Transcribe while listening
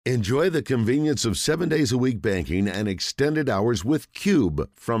Enjoy the convenience of 7 days a week banking and extended hours with Cube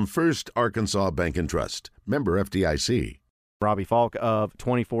from First Arkansas Bank and Trust. Member FDIC. Robbie Faulk of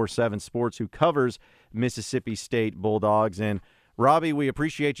 24/7 Sports, who covers Mississippi State Bulldogs. And Robbie, we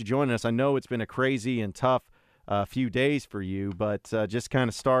appreciate you joining us. I know it's been a crazy and tough few days for you, but just kind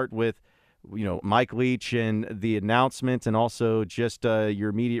of start with, Mike Leach and the announcement, and also just your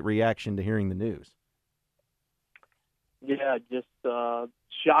immediate reaction to hearing the news. Yeah, just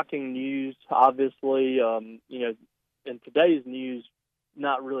shocking news, obviously. And today's news,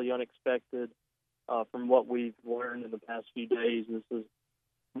 not really unexpected from what we've learned in the past few days.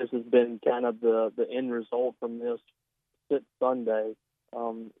 This has been kind of the end result from this since Sunday,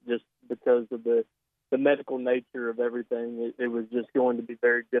 just because of the medical nature of everything. It was just going to be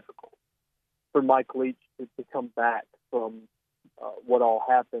very difficult for Mike Leach to come back from what all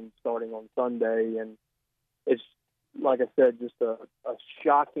happened starting on Sunday. And it's, like I said, just a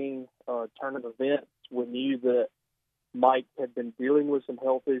shocking turn of events. We knew that Mike had been dealing with some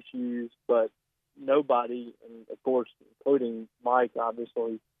health issues, but nobody, and of course, including Mike,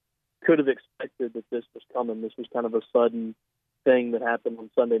 obviously, could have expected that this was coming. This was kind of a sudden thing that happened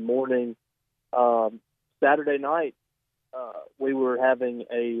on Sunday morning. Saturday night, we were having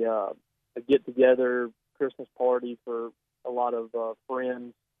a get-together Christmas party for a lot of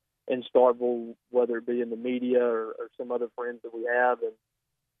friends in Starkville, whether it be in the media or some other friends that we have. And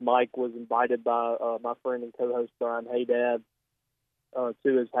Mike was invited by my friend and co-host Brian Haydad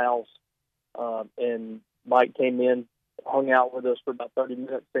to his house. And Mike came in, hung out with us for about 30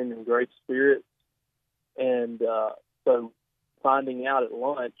 minutes, seemed in great spirits. And so finding out at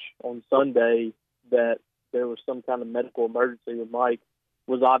lunch on Sunday that there was some kind of medical emergency with Mike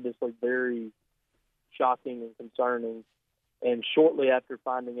was obviously very shocking and concerning. And shortly after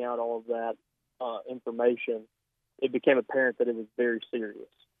finding out all of that information, it became apparent that it was very serious.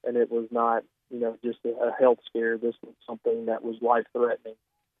 And it was not, just a health scare. This was something that was life-threatening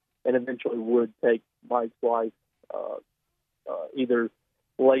and eventually would take Mike's life either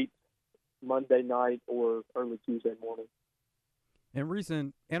late Monday night or early Tuesday morning. In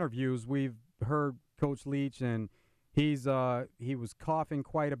recent interviews, we've heard Coach Leach, and he was coughing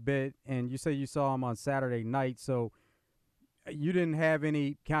quite a bit, and you say you saw him on Saturday night, so you didn't have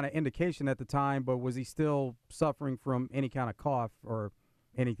any kind of indication at the time, but was he still suffering from any kind of cough or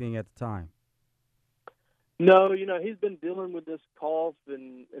anything at the time? No, he's been dealing with this cough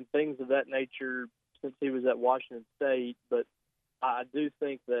and things of that nature since he was at Washington State, but I do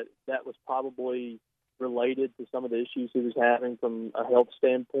think that was probably related to some of the issues he was having from a health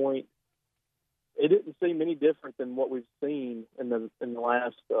standpoint. It didn't seem any different than what we've seen in the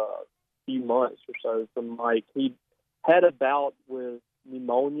last few months or so from Mike. He had a bout with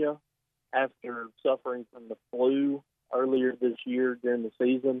pneumonia after suffering from the flu earlier this year during the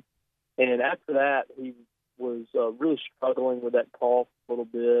season. And after that, he was really struggling with that cough a little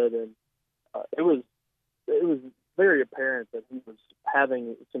bit. And it was very apparent that he was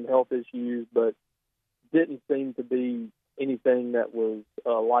having some health issues, but didn't seem to be anything that was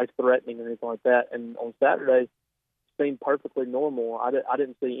life-threatening or anything like that. And on Saturday, it seemed perfectly normal. I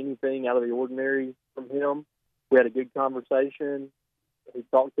didn't see anything out of the ordinary from him. We had a good conversation. He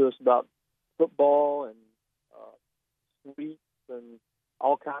talked to us about football and sweets and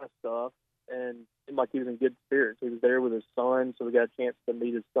all kind of stuff, and it seemed like he was in good spirits. He was there with his son, so we got a chance to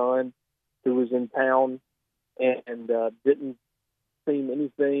meet his son, who was in town, and didn't seem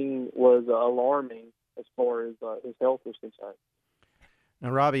anything was alarming as far as his health was concerned.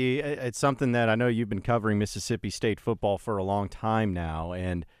 Now, Robbie, it's something that I know you've been covering Mississippi State football for a long time now,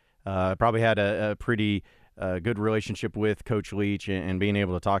 and probably had a pretty good relationship with Coach Leach and being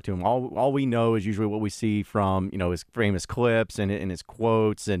able to talk to him. All we know is usually what we see from his famous clips and his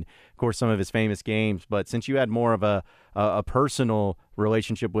quotes, and of course some of his famous games. But since you had more of a personal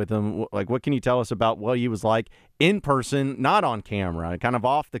relationship with him, like, what can you tell us about what he was like in person, not on camera, kind of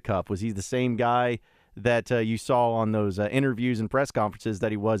off the cuff? Was he the same guy that you saw on those interviews and press conferences that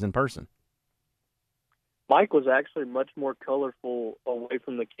he was in person? Mike was actually much more colorful away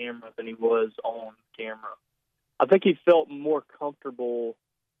from the camera than he was on camera. I think he felt more comfortable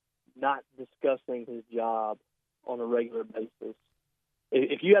not discussing his job on a regular basis.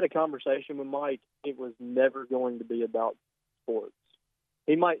 If you had a conversation with Mike, it was never going to be about sports.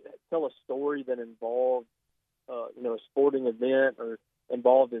 He might tell a story that involved, a sporting event or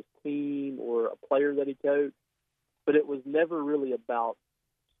involved his team or a player that he coached, but it was never really about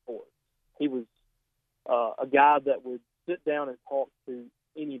sports. He was a guy that would sit down and talk to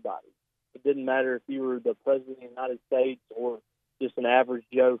anybody. It didn't matter if you were the President of the United States or just an average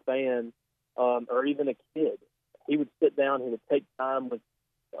Joe fan or even a kid. He would sit down, he would take time with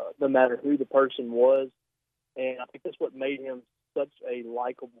no matter who the person was. And I think that's what made him such a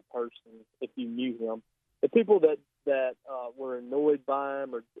likable person if you knew him. The people that were annoyed by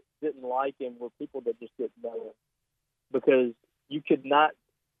him or didn't like him were people that just didn't know him, because you could not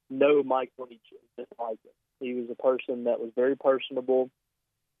know Mike Leach and dislike him. He was a person that was very personable,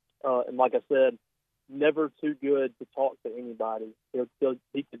 and like I said, never too good to talk to anybody.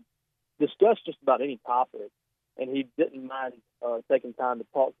 He could discuss just about any topic, and he didn't mind taking time to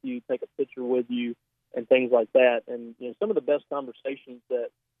talk to you, take a picture with you, and things like that. And some of the best conversations that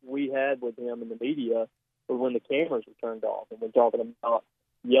we had with him in the media were when the cameras were turned off, and we're talking about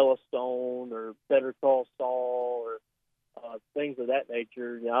Yellowstone or Better Call Saul or things of that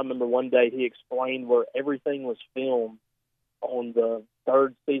nature. I remember one day he explained where everything was filmed on the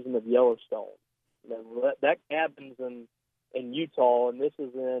third season of Yellowstone. That cabin's in Utah, and this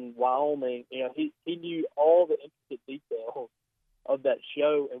is in Wyoming. He knew all the intricate details of that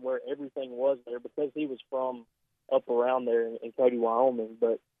show and where everything was there, because he was from up around there in Cody, Wyoming.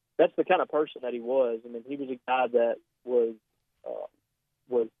 But that's the kind of person that he was. I mean, he was a guy that was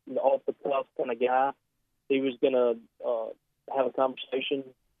off the cuff kind of guy. He was going to have a conversation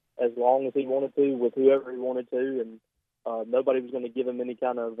as long as he wanted to with whoever he wanted to, and nobody was going to give him any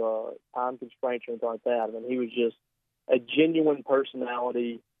kind of time constraints or anything like that. I mean, he was just a genuine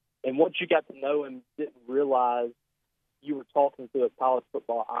personality, and once you got to know him, didn't realize you were talking to a college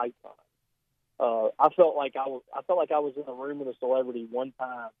football icon. I felt like I was in a room with a celebrity one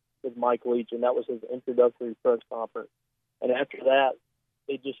time with Mike Leach, and that was his introductory press conference. And after that,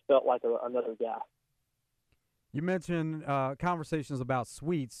 it just felt like another guy. You mentioned conversations about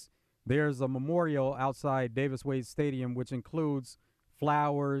suites. There's a memorial outside Davis Wade Stadium, which includes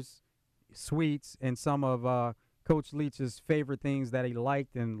flowers, suites, and some of Coach Leach's favorite things that he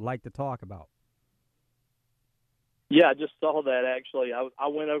liked to talk about. Yeah, I just saw that, actually. I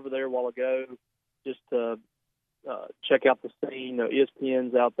went over there a while ago just to check out the scene.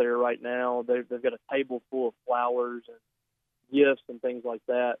 ESPN's out there right now. They've got a table full of flowers and gifts and things like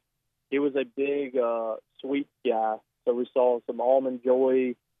that. He was a big sweets guy, so we saw some Almond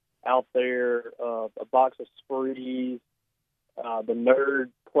Joy out there, a box of Sprees, the Nerd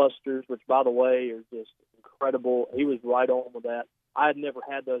clusters, which, by the way, are just incredible. He was right on with that. I had never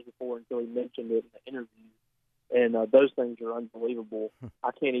had those before until he mentioned it in the interview, and those things are unbelievable.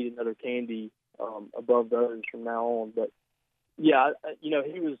 I can't eat another candy above those from now on. But yeah,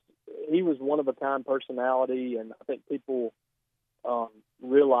 he was one of a kind personality, and I think people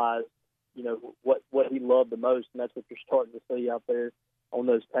realized what he loved the most, and that's what you're starting to see out there on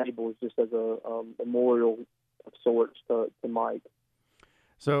those tables, just as a memorial of sorts to Mike.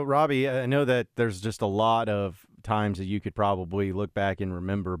 So, Robbie, I know that there's just a lot of times that you could probably look back and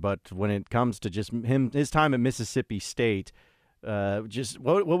remember, but when it comes to just his time at Mississippi State, just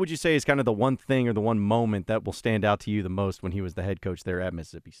what would you say is kind of the one thing or the one moment that will stand out to you the most when he was the head coach there at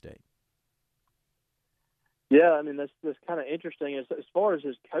Mississippi State? Yeah, I mean, that's kind of interesting. As far as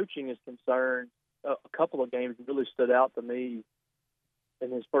his coaching is concerned, a couple of games really stood out to me in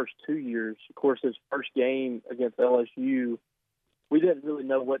his first 2 years. Of course, his first game against LSU, we didn't really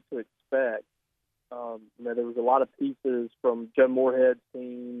know what to expect. There was a lot of pieces from Joe Moorhead's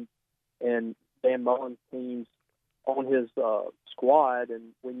team and Dan Mullen's teams on his squad,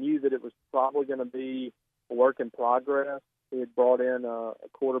 and we knew that it was probably going to be a work in progress. He had brought in a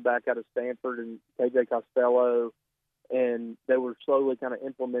quarterback out of Stanford and KJ Costello, and they were slowly kind of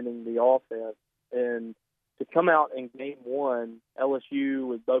implementing the offense. And to come out in game one, LSU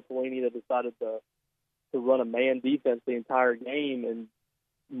with Bo Pelini, that decided to run a man defense the entire game, and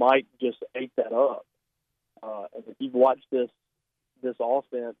Mike just ate that up. And if you've watched this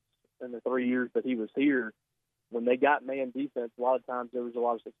offense in the 3 years that he was here, when they got man defense, a lot of times there was a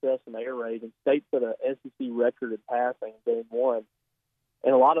lot of success in the air raid, and State set an SEC record in passing in game one.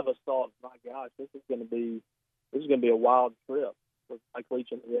 And a lot of us thought, my gosh, this is going to be a wild trip with Mike Leach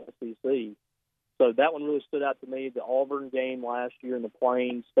in the SEC. So that one really stood out to me. The Auburn game last year in the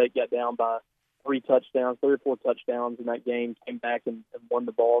Plains, State got down by 3 or 4 touchdowns in that game, came back and won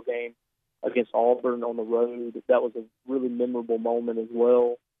the ball game against Auburn on the road. That was a really memorable moment as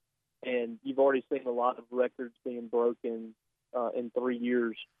well. And you've already seen a lot of records being broken in 3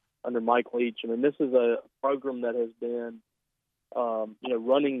 years under Mike Leach. I mean, this is a program that has been, the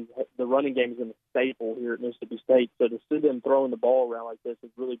running game has been a staple here at Mississippi State. So to see them throwing the ball around like this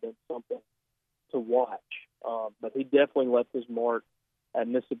has really been something to watch. But he definitely left his mark at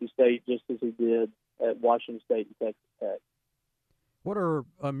Mississippi State just as he did at Washington State and Texas Tech. What are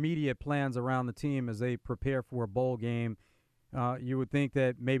immediate plans around the team as they prepare for a bowl game? You would think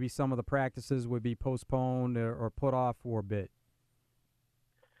that maybe some of the practices would be postponed or put off for a bit.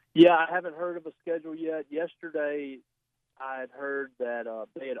 Yeah, I haven't heard of a schedule yet. Yesterday, I had heard that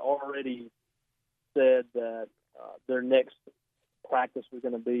they had already said that their next practice was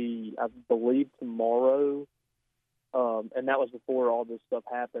going to be, I believe, tomorrow. And that was before all this stuff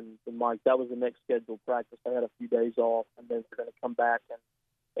happened. And Mike, that was the next scheduled practice. They had a few days off, and then they're going to come back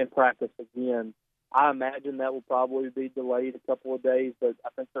and practice again. I imagine that will probably be delayed a couple of days, but I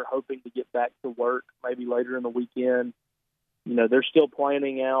think they're hoping to get back to work maybe later in the weekend. You know, they're still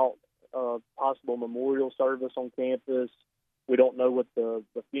planning out a possible memorial service on campus. We don't know what the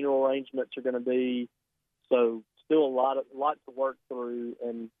funeral arrangements are going to be. So still a lot to work through.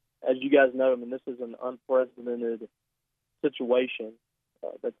 And as you guys know, I mean, this is an unprecedented situation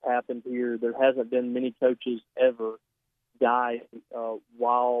that's happened here. There hasn't been many coaches ever die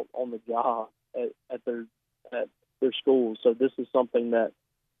while on the job at their schools. So this is something that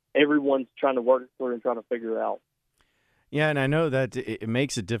everyone's trying to work through and trying to figure out. Yeah, and I know that it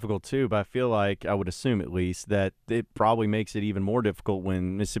makes it difficult too, but I feel like, I would assume at least, that it probably makes it even more difficult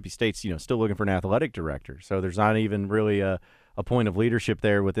when Mississippi State's, still looking for an athletic director. So there's not even really a point of leadership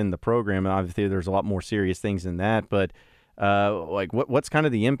there within the program. Obviously, there's a lot more serious things than that, but what's kind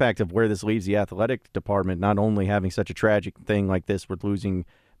of the impact of where this leaves the athletic department, not only having such a tragic thing like this with losing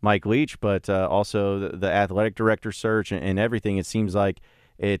Mike Leach, but also the athletic director search and everything. It seems like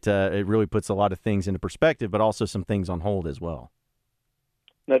it really puts a lot of things into perspective, but also some things on hold as well.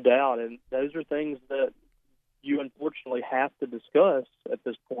 No doubt, and those are things that you unfortunately have to discuss at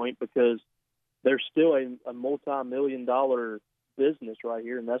this point because there's still a multi-million-dollar business right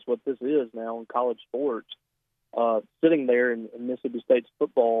here, and that's what this is now in college sports, sitting there in Mississippi State's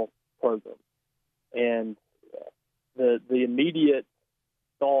football program. And the immediate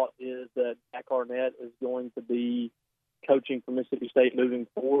thought is that Zach Arnett is going to be coaching for Mississippi State moving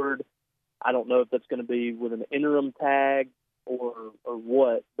forward. I don't know if that's going to be with an interim tag or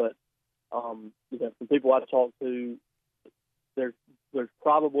what, but from people I've talked to, they're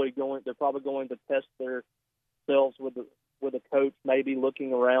probably going to test themselves with a coach, maybe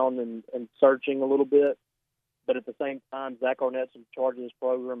looking around and searching a little bit. But at the same time, Zach Arnett's in charge of this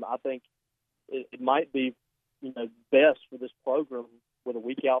program. I think it might be best for this program with a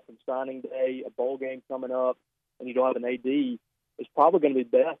week out from signing day, a bowl game coming up, and you don't have an AD, it's probably going to be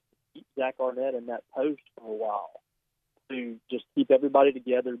best to keep Zach Arnett in that post for a while to just keep everybody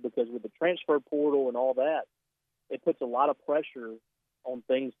together, because with the transfer portal and all that, it puts a lot of pressure on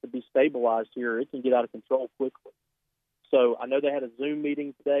things to be stabilized here. It can get out of control quickly. So I know they had a Zoom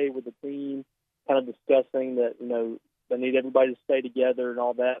meeting today with the team kind of discussing that, they need everybody to stay together and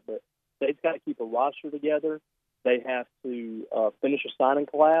all that, but they've got to keep a roster together. They have to finish a signing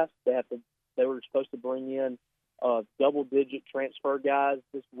class. They were supposed to bring in double-digit transfer guys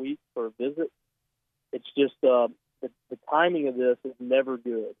this week for a visit. It's just the timing of this is never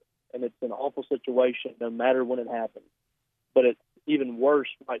good, and it's an awful situation no matter when it happens. But it's even worse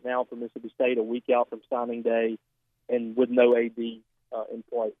right now for Mississippi State a week out from signing day and with no AD in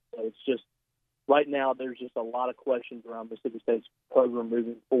place. So it's just right now there's just a lot of questions around Mississippi State's program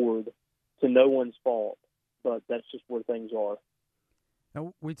moving forward, to no one's fault, but that's just where things are.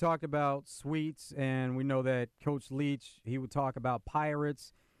 Now, we talked about suites, and we know that Coach Leach, he would talk about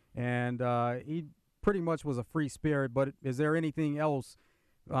Pirates, and he pretty much was a free spirit. But is there anything else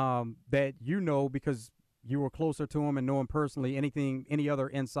that because you were closer to him and know him personally, any other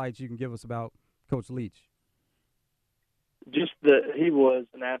insights you can give us about Coach Leach? Just that he was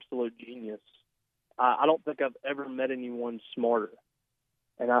an absolute genius. I don't think I've ever met anyone smarter,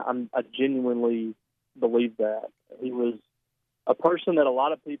 and I genuinely believe that. He was a person that a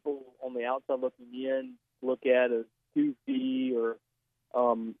lot of people on the outside looking in look at as goofy or,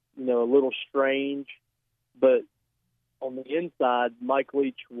 a little strange. But on the inside, Mike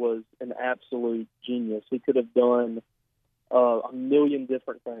Leach was an absolute genius. He could have done a million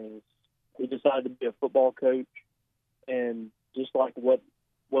different things. He decided to be a football coach, and just like what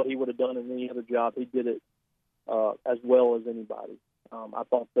he would have done in any other job, he did it as well as anybody. I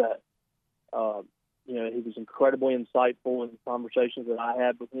thought that he was incredibly insightful in the conversations that I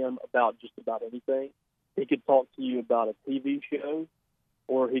had with him about just about anything. He could talk to you about a TV show,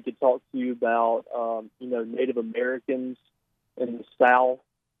 or he could talk to you about, Native Americans in the South.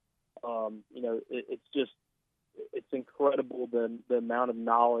 It's incredible the amount of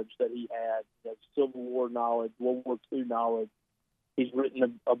knowledge that he had, Civil War knowledge, World War II knowledge. He's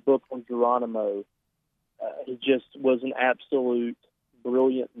written a book on Geronimo. He just was an absolute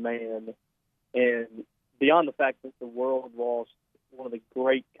brilliant man. And beyond the fact that the world lost one of the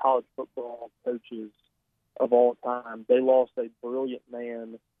great college football coaches of all time, they lost a brilliant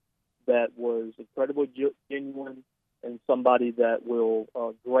man that was incredibly genuine, and somebody that will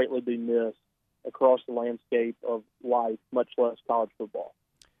greatly be missed across the landscape of life, much less college football.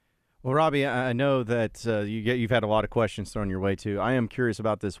 Well, Robbie, I know that you've had a lot of questions thrown your way, too. I am curious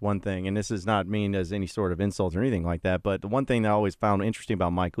about this one thing, and this is not mean as any sort of insult or anything like that, but the one thing that I always found interesting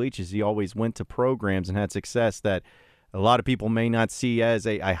about Mike Leach is he always went to programs and had success that a lot of people may not see as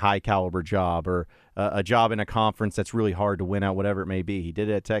a high-caliber job or a job in a conference that's really hard to win out, whatever it may be. He did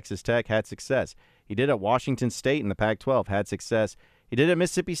it at Texas Tech, had success. He did it at Washington State in the Pac-12, had success. He did it at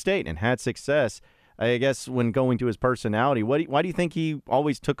Mississippi State and had success. I guess when going to his personality, why do you think he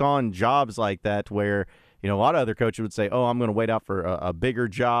always took on jobs like that where, a lot of other coaches would say, oh, I'm going to wait out for a bigger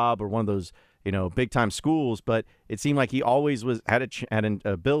job or one of those, big-time schools, but it seemed like he always had an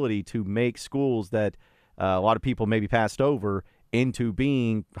ability to make schools that a lot of people maybe passed over into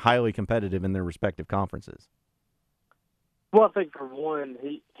being highly competitive in their respective conferences. Well, I think for one,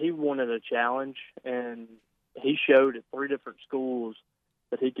 he wanted a challenge, and he showed at 3 different schools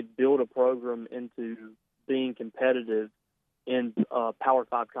that he could build a program into being competitive in Power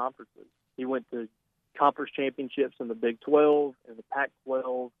 5 conferences. He went to conference championships in the Big 12 and the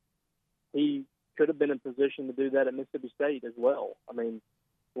Pac-12. He could have been in position to do that at Mississippi State as well. I mean,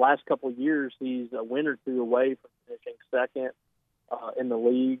 the last couple of years, he's a win or two away from finishing second in the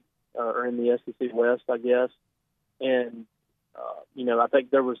league or in the SEC West, I guess. And, I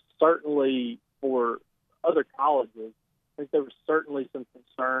think there was certainly for other colleges, I think there was certainly some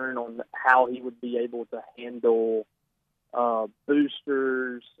concern on how he would be able to handle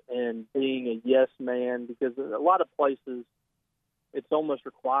boosters and being a yes man, because in a lot of places it's almost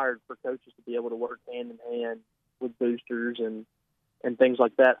required for coaches to be able to work hand in hand with boosters and things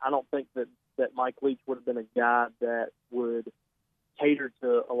like that. I don't think that Mike Leach would have been a guy that would cater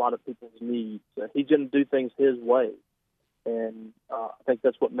to a lot of people's needs. He didn't do things his way, and I think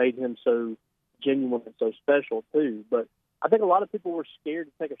that's what made him so genuine and so special too. But I think a lot of people were scared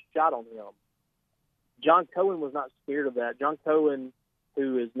to take a shot on him. John Cohen was not scared of that. John Cohen,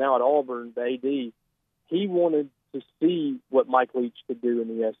 who is now at Auburn, the AD, he wanted to see what Mike Leach could do in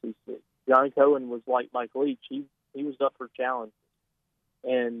the SEC. John Cohen was like Mike Leach. He was up for challenges.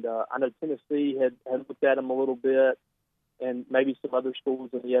 And I know Tennessee had looked at him a little bit, and maybe some other schools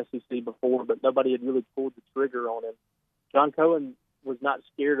in the SEC before, but nobody had really pulled the trigger on him. John Cohen was not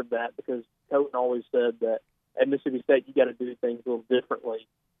scared of that, because Cohen always said that at Mississippi State you got to do things a little differently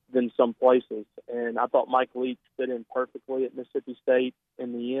than some places. And I thought Mike Leach fit in perfectly at Mississippi State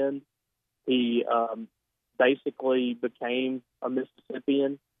in the end. He basically became a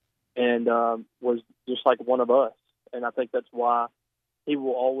Mississippian and was just like one of us. And I think that's why he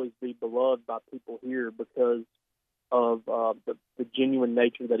will always be beloved by people here, because of the genuine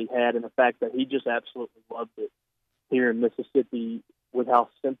nature that he had and the fact that he just absolutely loved it here in Mississippi with how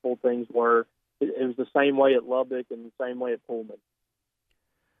simple things were. It was the same way at Lubbock and the same way at Pullman.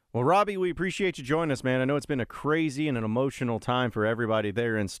 Well, Robbie, we appreciate you joining us, man. I know it's been a crazy and an emotional time for everybody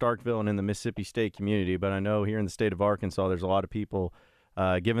there in Starkville and in the Mississippi State community, but I know here in the state of Arkansas there's a lot of people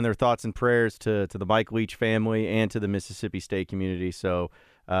giving their thoughts and prayers to the Mike Leach family and to the Mississippi State community. So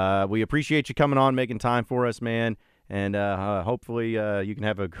we appreciate you coming on, making time for us, man, and hopefully you can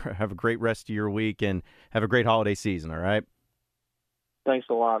have a great rest of your week and have a great holiday season, all right? Thanks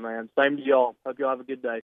a lot, man. Same to y'all. Hope y'all have a good day.